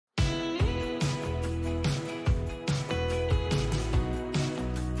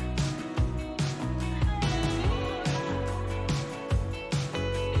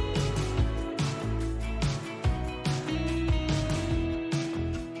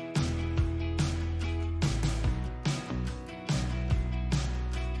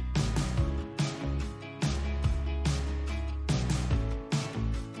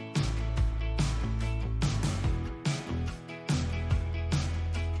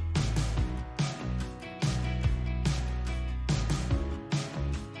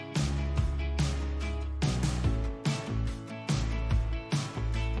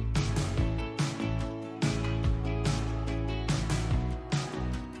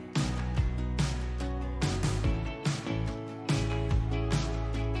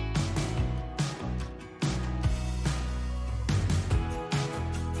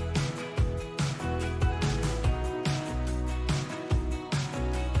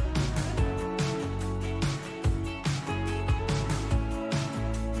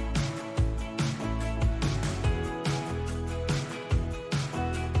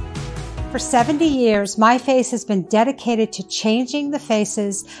For 70 years, myFace has been dedicated to changing the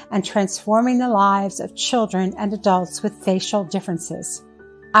faces and transforming the lives of children and adults with facial differences.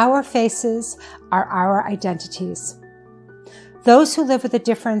 Our faces are our identities. Those who live with a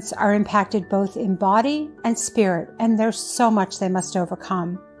difference are impacted both in body and spirit, and there's so much they must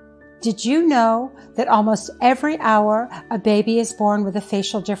overcome. Did you know that almost every hour a baby is born with a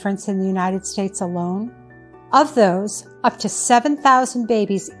facial difference in the United States alone? Of those, up to 7,000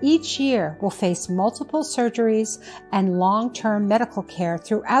 babies each year will face multiple surgeries and long-term medical care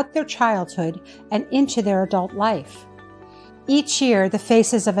throughout their childhood and into their adult life. Each year, the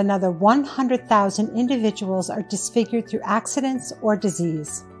faces of another 100,000 individuals are disfigured through accidents or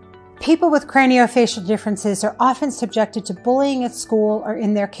disease. People with craniofacial differences are often subjected to bullying at school or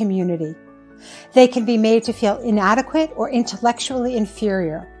in their community. They can be made to feel inadequate or intellectually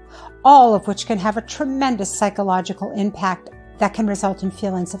inferior, all of which can have a tremendous psychological impact that can result in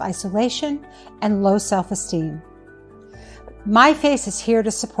feelings of isolation and low self-esteem. myFace is here to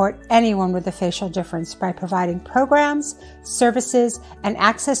support anyone with a facial difference by providing programs, services, and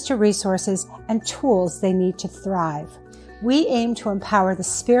access to resources and tools they need to thrive. We aim to empower the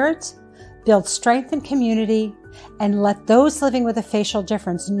spirit, build strength and community, and let those living with a facial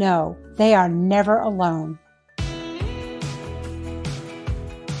difference know they are never alone.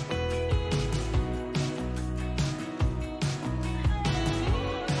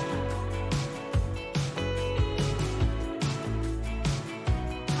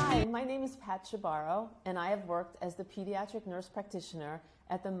 My name is Pat Chabaro, and I have worked as the pediatric nurse practitioner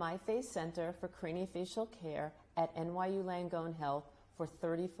at the myFace Center for Craniofacial Care at NYU Langone Health for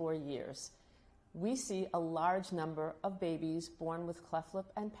 34 years. We see a large number of babies born with cleft lip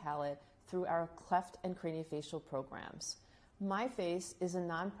and palate through our cleft and craniofacial programs. myFace is a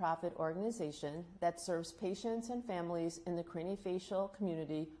nonprofit organization that serves patients and families in the craniofacial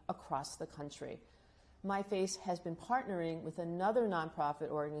community across the country. myFace has been partnering with another nonprofit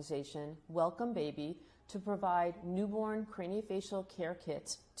organization, Welcome Baby, to provide newborn craniofacial care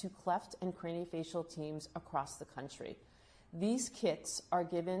kits to cleft and craniofacial teams across the country. These kits are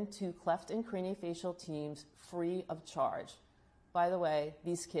given to cleft and craniofacial teams free of charge. By the way,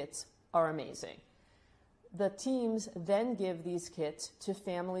 these kits are amazing. The teams then give these kits to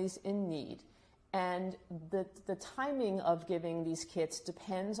families in need. And the timing of giving these kits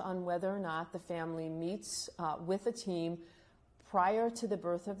depends on whether or not the family meets with a team prior to the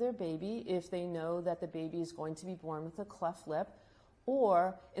birth of their baby, if they know that the baby is going to be born with a cleft lip,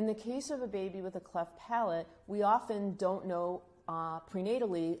 or in the case of a baby with a cleft palate, we often don't know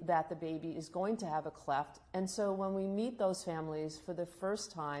prenatally that the baby is going to have a cleft. And so when we meet those families for the first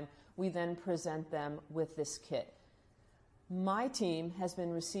time, we then present them with this kit. My team has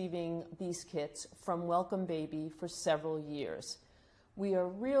been receiving these kits from Welcome Baby for several years. We are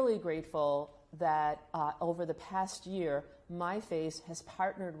really grateful that over the past year, myFace has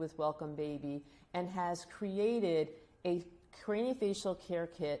partnered with Welcome Baby and has created a craniofacial care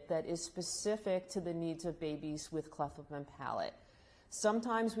kit that is specific to the needs of babies with cleft lip and palate.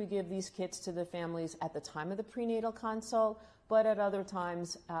 Sometimes we give these kits to the families at the time of the prenatal consult, but at other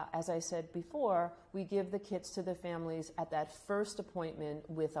times, as I said before, we give the kits to the families at that first appointment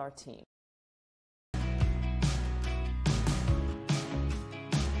with our team.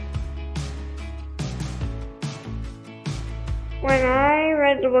 When I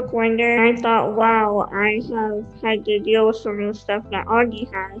read the book Wonder, I thought, wow, I have had to deal with some of the stuff that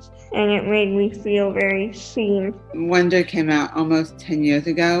Augie has, and it made me feel very seen. Wonder came out almost 10 years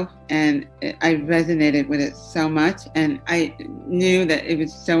ago, and I resonated with it so much, and I knew that it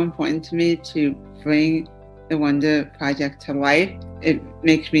was so important to me to bring the Wonder Project to life. It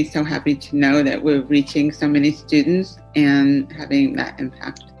makes me so happy to know that we're reaching so many students and having that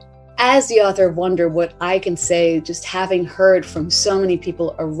impact. As the author of Wonder, what I can say, just having heard from so many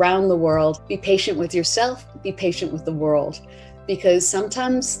people around the world, be patient with yourself, be patient with the world. Because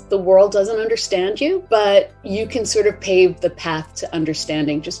sometimes the world doesn't understand you, but you can sort of pave the path to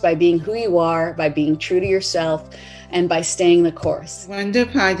understanding just by being who you are, by being true to yourself, and by staying the course. Wonder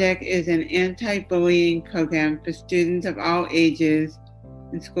Project is an anti-bullying program for students of all ages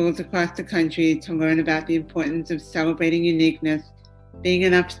in schools across the country to learn about the importance of celebrating uniqueness, being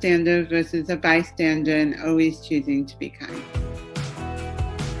an upstander versus a bystander, and always choosing to be kind.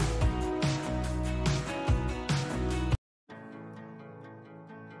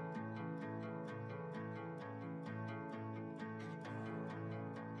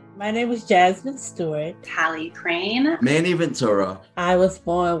 My name is Jasmine Stewart. Callie Crane. Manny Ventura. I was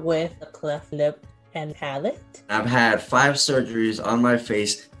born with a cleft lip and palate. I've had 5 surgeries on my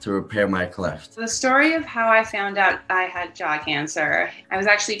face to repair my cleft. The story of how I found out I had jaw cancer, I was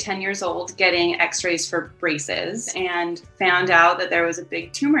actually 10 years old getting x-rays for braces and found out that there was a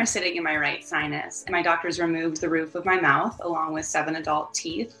big tumor sitting in my right sinus. And my doctors removed the roof of my mouth along with 7 adult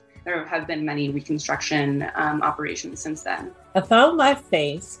teeth. There have been many reconstruction operations since then. I found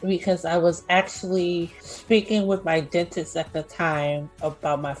myFace because I was actually speaking with my dentist at the time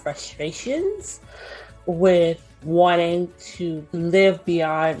about my frustrations with wanting to live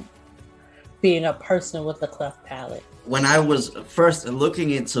beyond being a person with a cleft palate. When I was first looking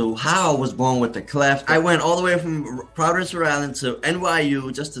into how I was born with the cleft, I went all the way from Providence, Rhode Island to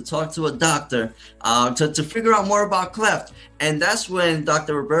NYU just to talk to a doctor to figure out more about cleft. And that's when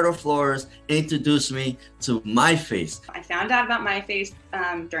Dr. Roberto Flores introduced me to myFace. I found out about myFace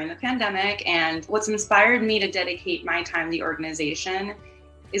during the pandemic, and what's inspired me to dedicate my time to the organization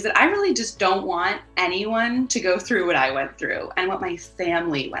is that I really just don't want anyone to go through what I went through and what my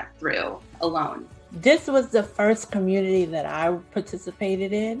family went through alone. This was the first community that I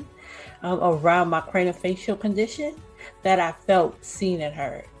participated in around my craniofacial condition that I felt seen and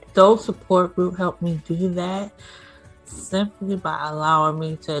heard. Those support group helped me do that simply by allowing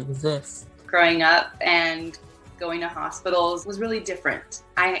me to exist. Growing up and going to hospitals was really different.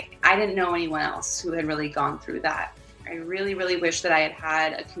 I didn't know anyone else who had really gone through that. I really, really wish that I had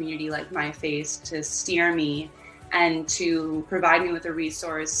had a community like myFace to steer me and to provide me with a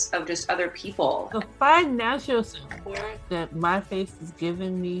resource of just other people. The financial support that myFace is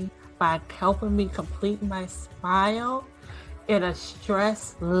giving me by helping me complete my smile in a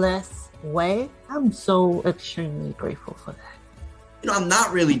stress-less way, I'm so extremely grateful for that. You know, I'm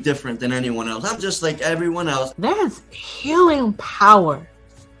not really different than anyone else. I'm just like everyone else. There's healing power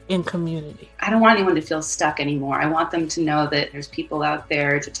in community. I don't want anyone to feel stuck anymore. I want them to know that there's people out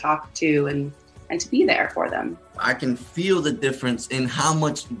there to talk to and to be there for them. I can feel the difference in how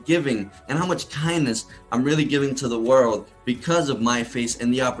much giving and how much kindness I'm really giving to the world because of myFace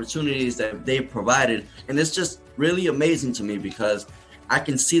and the opportunities that they've provided. And it's just really amazing to me because I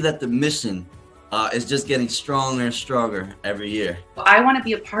can see that the mission is just getting stronger and stronger every year. I want to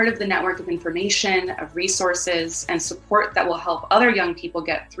be a part of the network of information, of resources, and support that will help other young people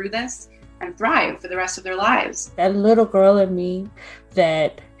get through this and thrive for the rest of their lives. That little girl in me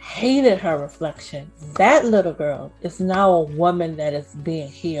that hated her reflection, that little girl is now a woman that is being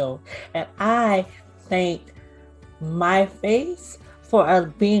healed. And I thank myFace for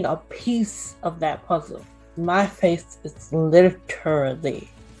being a piece of that puzzle. myFace is literally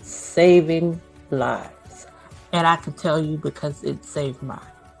saving lives. And I can tell you because it saved mine.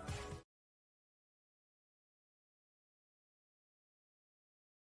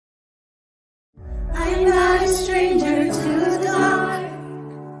 I'm not a stranger to the dark.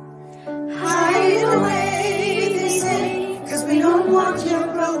 Hide away, they say, 'cause we don't want your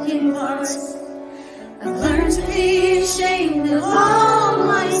broken parts. I've learned to be ashamed of all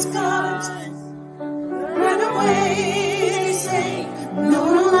my scars. Run away, they say, no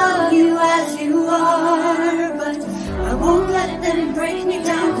one will love you as you are. But I won't let them break me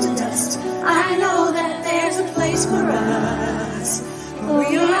down to dust. I know that there's a place for us, for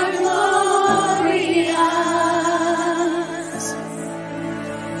we are glorious.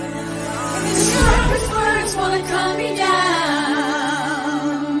 The sharpest words wanna cut me down.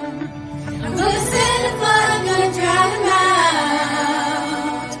 I'm gonna send a flood, I'm gonna drown them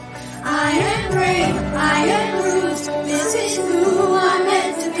out. I am brave, I am bruised. This is who I'm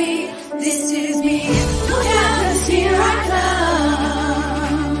meant to be. This is me. Look out, 'cause here I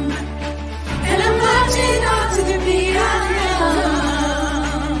come. And I'm marching on to the beat of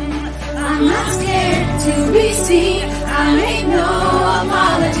drum. I'm not scared to be seen. I make no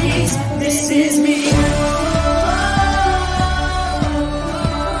apologies. This is me.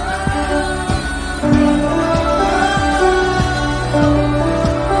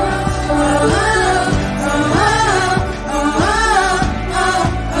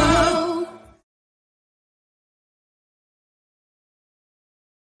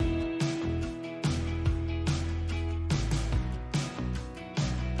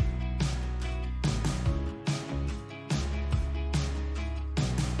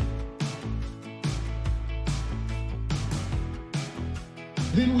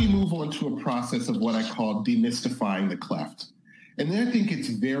 Then we move on to a process of what I call demystifying the cleft. And then I think it's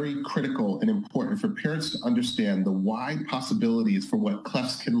very critical and important for parents to understand the wide possibilities for what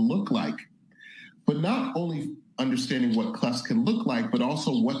clefts can look like. But not only understanding what clefts can look like, but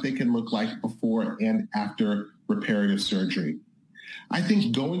also what they can look like before and after reparative surgery. I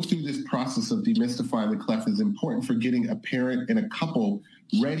think going through this process of demystifying the cleft is important for getting a parent and a couple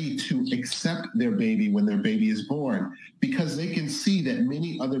ready to accept their baby when their baby is born, because they can see that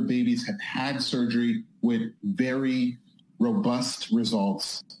many other babies have had surgery with very robust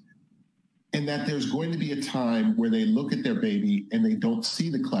results, and that there's going to be a time where they look at their baby and they don't see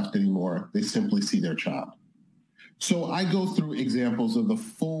the cleft anymore. They simply see their child. So I go through examples of the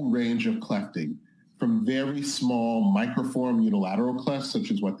full range of clefting, from very small microform unilateral clefts, such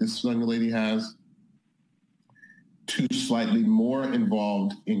as what this young lady has, to slightly more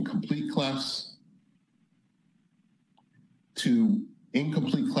involved incomplete clefts, to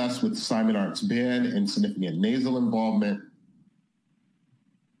incomplete clefts with Simon-Art's band and significant nasal involvement,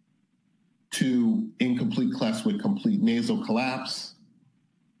 to incomplete clefts with complete nasal collapse,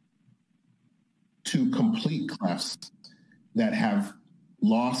 to complete clefts that have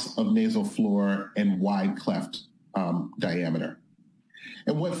loss of nasal floor and wide cleft diameter.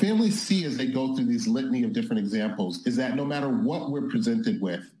 And what families see as they go through these litany of different examples is that no matter what we're presented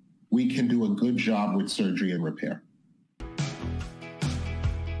with, we can do a good job with surgery and repair.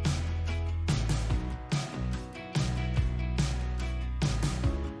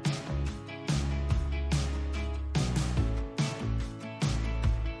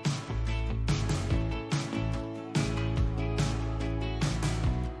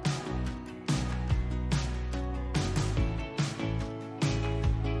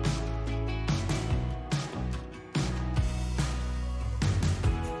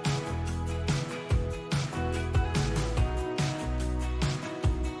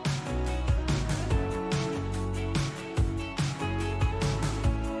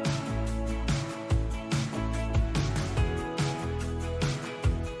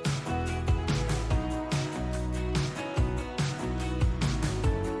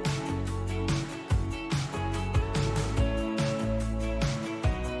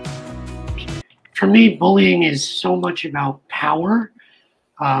 For me, bullying is so much about power.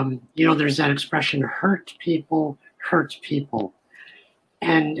 You know, there's that expression, hurt people hurts people.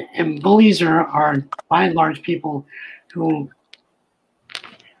 And bullies are by and large people who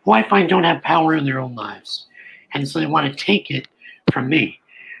I find don't have power in their own lives. And so they want to take it from me.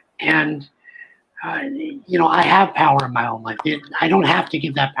 And, you know, I have power in my own life. I don't have to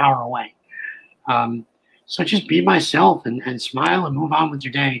give that power away. So just be myself and smile and move on with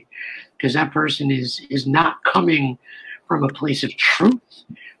your day, because that person is not coming from a place of truth.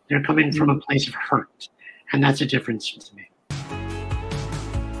 They're coming from a place of hurt. And that's a difference to me.